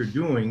doing what you're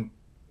doing,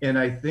 and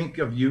I think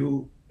of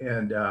you,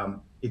 and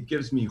it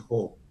gives me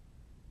hope.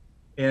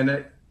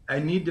 And I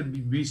need to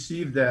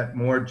receive that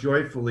more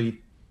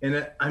joyfully,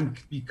 and I'm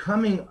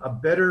becoming a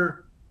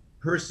better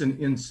person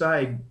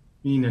inside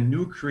being a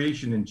new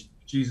creation in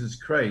Jesus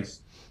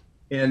Christ.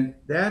 And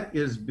that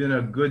has been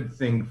a good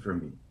thing for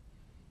me.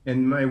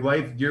 And my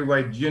wife, dear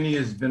wife, Ginny,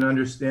 has been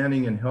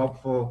understanding and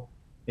helpful.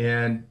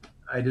 And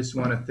I just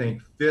want to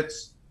thank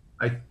Fitz.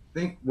 I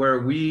think where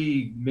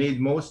we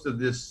made most of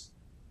this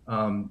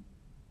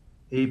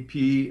AP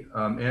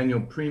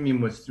annual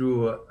premium was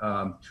through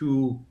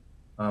two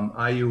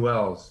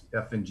IULs,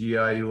 F&G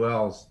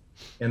IULs.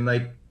 And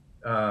like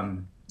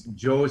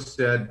Joe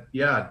said,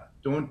 yeah,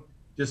 don't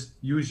just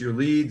use your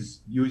leads,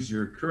 use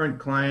your current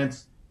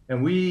clients.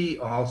 And we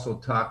also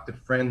talk to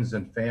friends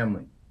and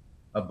family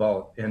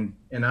about, and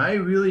I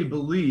really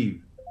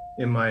believe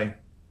in my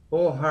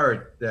whole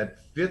heart that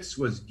Fitz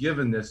was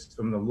given this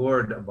from the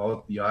Lord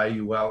about the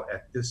IUL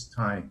at this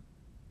time.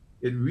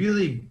 It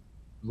really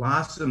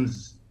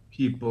blossoms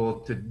people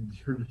to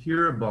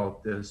hear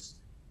about this,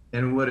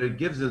 and what it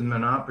gives them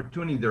an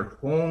opportunity, their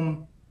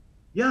home.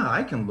 Yeah,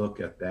 I can look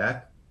at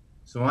that.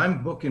 So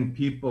I'm booking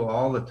people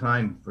all the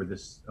time for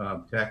this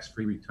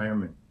tax-free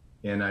retirement.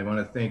 And I want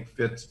to thank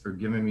Fitz for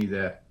giving me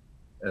that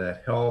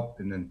help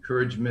and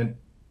encouragement,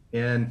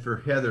 and for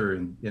Heather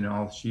and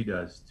all she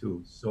does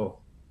too. So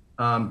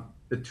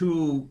the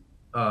two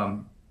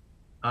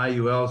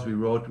IULs we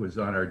wrote was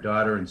on our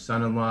daughter and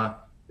son-in-law.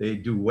 They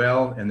do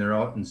well, and they're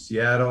out in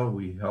Seattle.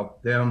 We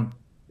help them.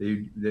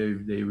 They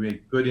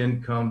make good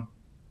income,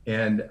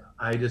 and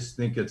I just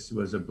think it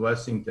was a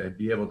blessing to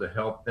be able to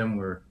help them.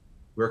 We're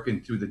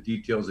working through the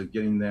details of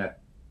getting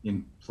that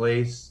in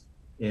place.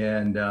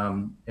 And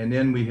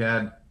then we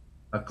had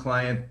a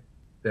client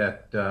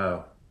that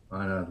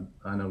on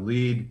a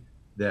lead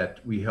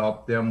that we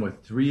helped them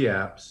with 3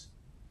 apps,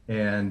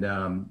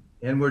 and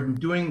we're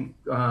doing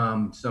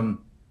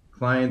some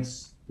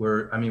clients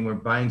where we're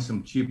buying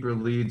some cheaper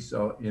leads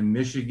in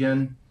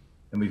Michigan,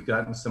 and we've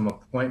gotten some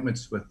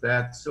appointments with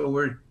that. So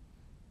we're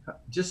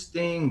just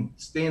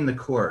staying the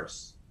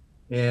course.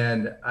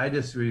 And I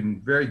just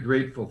am very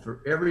grateful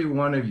for every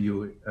one of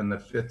you on the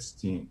Fitz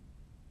team.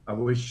 I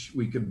wish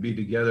we could be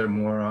together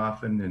more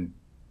often and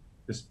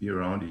just be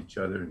around each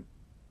other.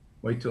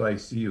 Wait till I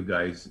see you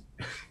guys.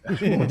 I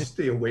won't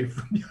stay away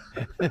from you.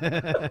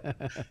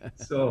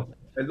 So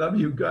I love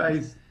you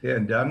guys,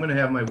 and I'm going to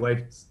have my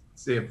wife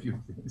say a few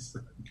things.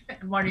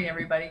 Good morning,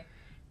 everybody.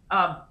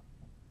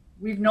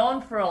 We've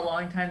known for a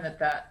long time that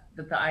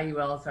the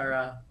IULs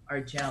are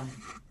a gem,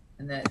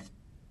 and that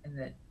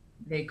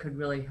they could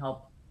really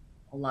help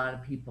a lot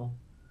of people.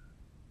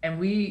 And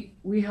we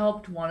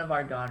helped one of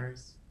our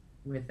daughters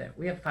with it.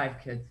 We have 5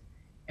 kids,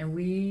 and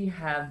we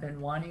have been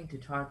wanting to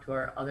talk to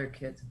our other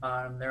kids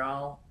about them.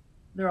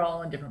 They're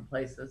all in different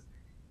places,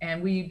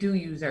 and we do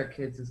use our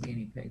kids as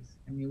guinea pigs.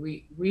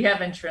 We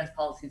have insurance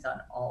policies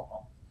on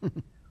all of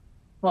them.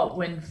 But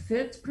when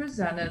Fitz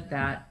presented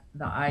the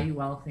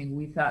IUL thing,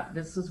 we thought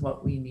this is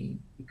what we need,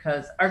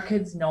 because our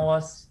kids know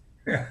us.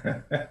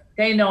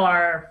 They know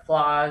our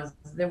flaws.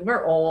 That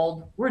we're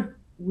old.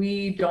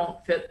 We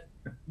don't fit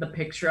the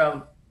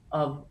picture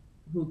of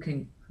who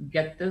can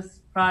get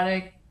this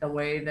product the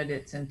way that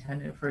it's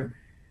intended for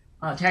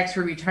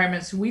tax-free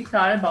retirement. So we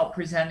thought about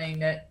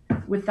presenting it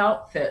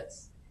without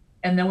Fitz,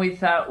 and then we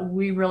thought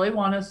we really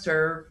want to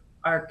serve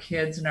our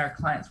kids and our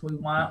clients. We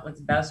want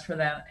what's best for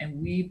them,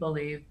 and we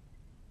believe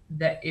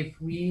that if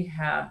we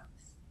have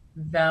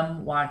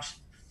them watch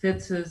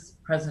Fitz's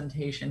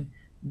presentation,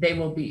 they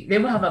will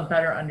have a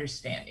better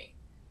understanding.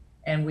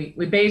 And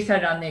we base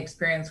that on the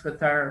experience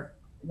with our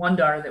one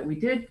daughter that we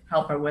did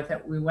help her with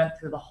it. We went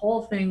through the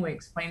whole thing. We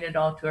explained it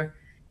all to her.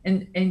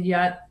 And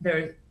yet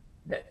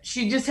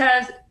she just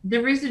has,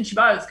 the reason she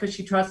bought it is because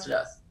she trusted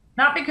us.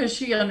 Not because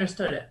she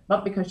understood it,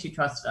 but because she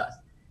trusted us.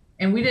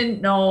 And we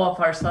didn't know if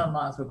our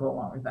son-in-laws would go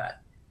along with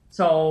that.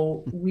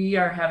 So we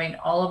are having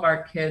all of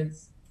our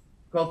kids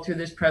go through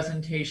this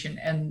presentation,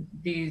 and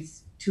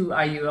these 2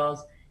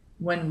 IULs.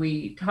 When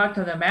we talk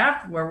to them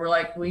afterward, we're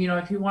like, well,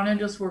 if you want to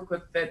just work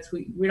with Fitz,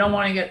 we don't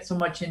want to get so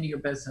much into your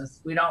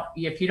business.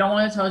 If you don't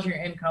want to tell us your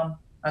income,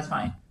 that's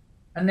fine.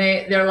 And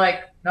they're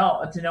like,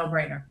 no, it's a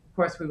no-brainer. Of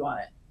course we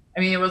want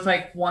it. It was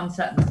like one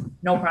sentence,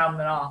 no problem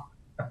at all.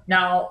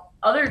 Now,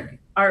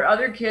 our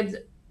other kids,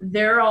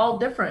 they're all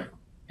different.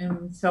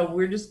 And so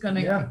we're just going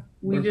to,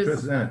 we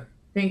just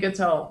think it's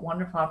a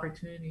wonderful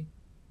opportunity.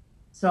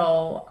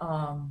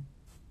 So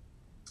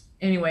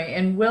anyway,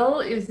 and Will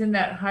is in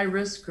that high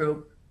risk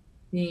group.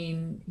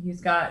 He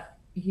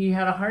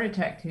had a heart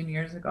attack 10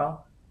 years ago,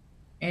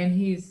 and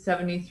he's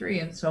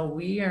 73. And so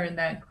we are in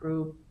that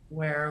group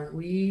where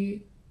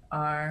we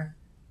are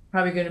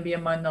probably going to be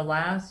among the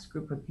last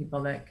group of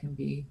people that can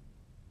be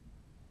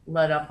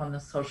let up on the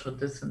social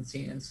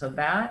distancing. And so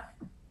that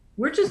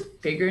we're just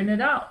figuring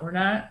it out. We're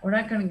not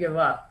going to give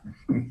up,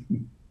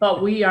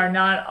 but we are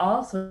not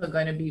also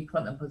going to be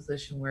put in a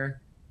position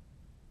where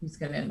he's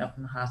going to end up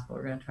in the hospital.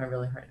 We're going to try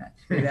really hard not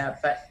to do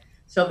that. But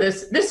so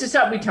this is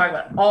something we talk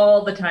about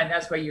all the time.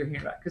 That's why you're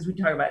hearing about it, because we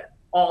talk about it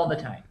all the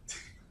time.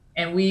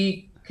 And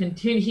we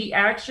continue. He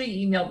actually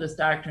emailed this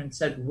doctor and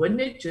said, wouldn't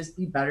it just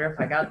be better if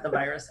I got the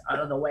virus out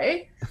of the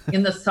way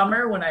in the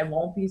summer when I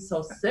won't be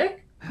so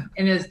sick?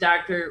 And his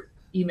doctor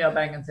emailed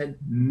back and said,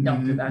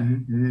 don't do that.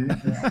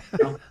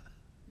 Mm-hmm.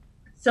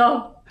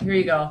 So here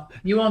you go.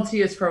 You won't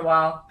see us for a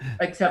while,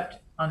 except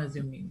on a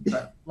Zoom meeting,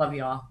 but love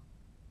you all.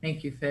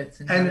 Thank you,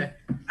 Fitz. And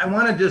I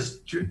want to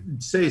just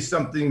say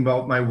something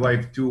about my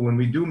wife too. When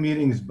we do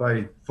meetings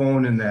by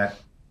phone and that,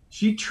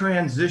 she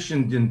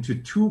transitioned into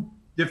 2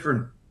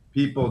 different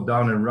people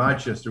down in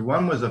Rochester.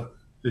 One was a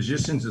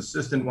physician's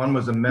assistant, one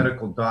was a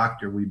medical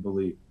doctor, we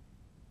believe.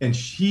 And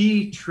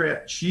she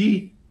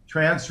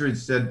transferred,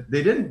 said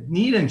they didn't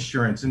need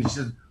insurance. And she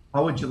said,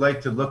 how would you like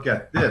to look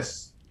at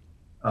this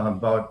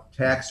about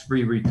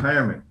tax-free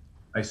retirement?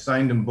 I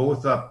signed them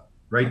both up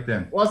right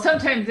then. Well,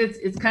 sometimes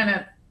it's kind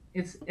of,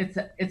 it's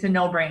a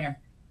no-brainer.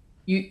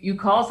 You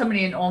call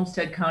somebody in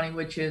Olmsted County,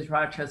 which is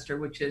Rochester,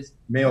 which is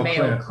Mayo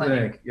Clinic.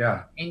 Clinic,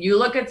 yeah. And you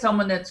look at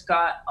someone that's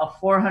got a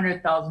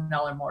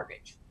 $400,000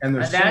 mortgage. And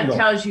they're that single.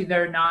 tells you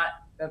they're not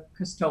a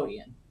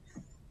custodian.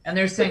 And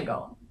they're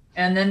single.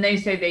 And then they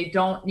say they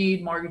don't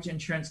need mortgage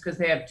insurance because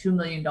they have $2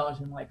 million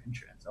in life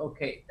insurance.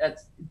 Okay,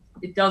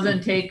 it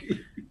doesn't take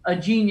a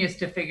genius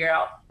to figure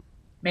out,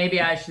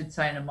 maybe I should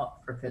sign them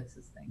up for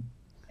Fitz's thing.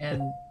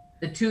 And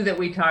the 2 that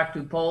we talked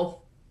to, both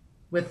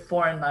with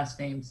foreign last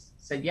names,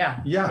 said,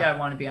 yeah, I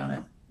want to be on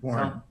it.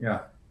 Warren, So,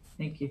 yeah.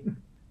 thank you.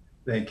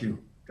 Thank you.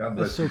 God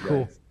bless That's so you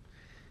cool. guys.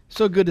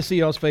 So good to see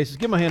y'all's faces.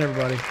 Give 'em a hand,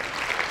 everybody.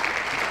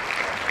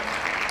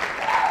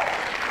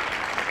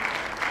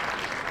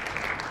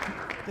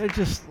 They're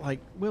just like,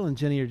 Will and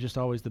Jenny are just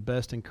always the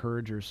best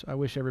encouragers. I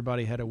wish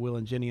everybody had a Will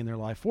and Jenny in their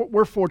life.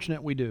 We're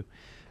fortunate we do.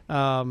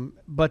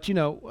 But, you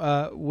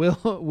know,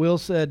 Will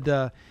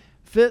said,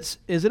 Fitz,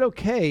 is it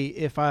okay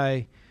if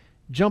I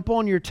jump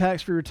on your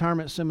tax-free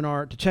retirement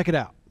seminar to check it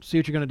out, see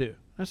what you're going to do?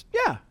 I said,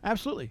 yeah,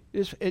 absolutely.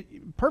 It's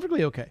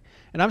perfectly okay.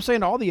 And I'm saying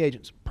to all the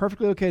agents,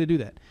 perfectly okay to do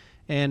that.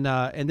 And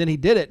then he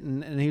did it,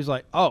 and he was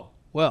like, oh,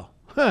 well,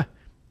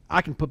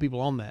 I can put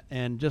people on that.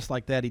 And just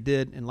like that, he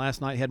did. And last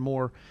night he had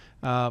more.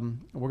 We're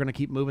going to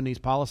keep moving these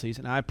policies.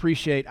 And I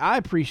appreciate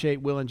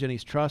Will and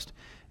Jenny's trust.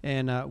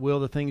 And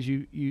Will, the things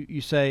you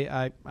say,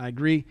 I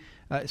agree.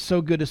 It's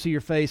so good to see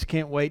your face.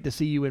 Can't wait to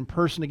see you in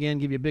person again.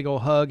 Give you a big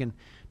old hug and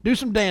do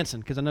some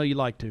dancing because I know you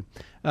like to.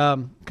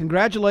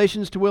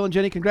 Congratulations to Will and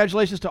Jenny.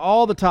 Congratulations to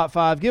all the top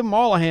 5. Give them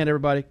all a hand,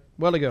 everybody.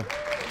 Well to go.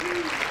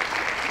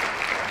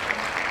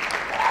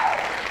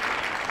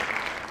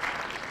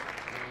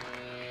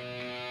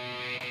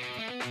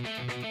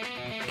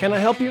 Can I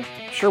help you?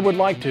 Sure would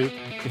like to.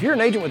 If you're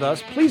an agent with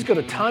us, please go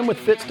to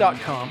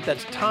timewithfitz.com.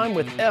 That's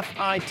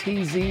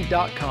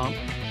timewithfitz.com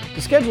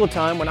to schedule a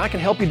time when I can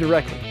help you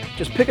directly.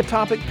 Just pick a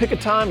topic, pick a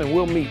time, and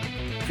we'll meet.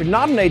 If you're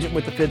not an agent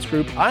with the Fitz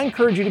Group, I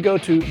encourage you to go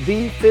to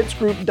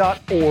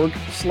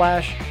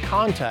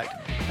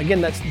thefitzgroup.org/contact.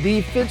 Again, that's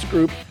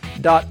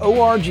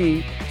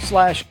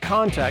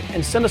thefitzgroup.org/contact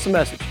and send us a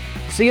message.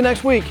 See you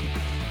next week.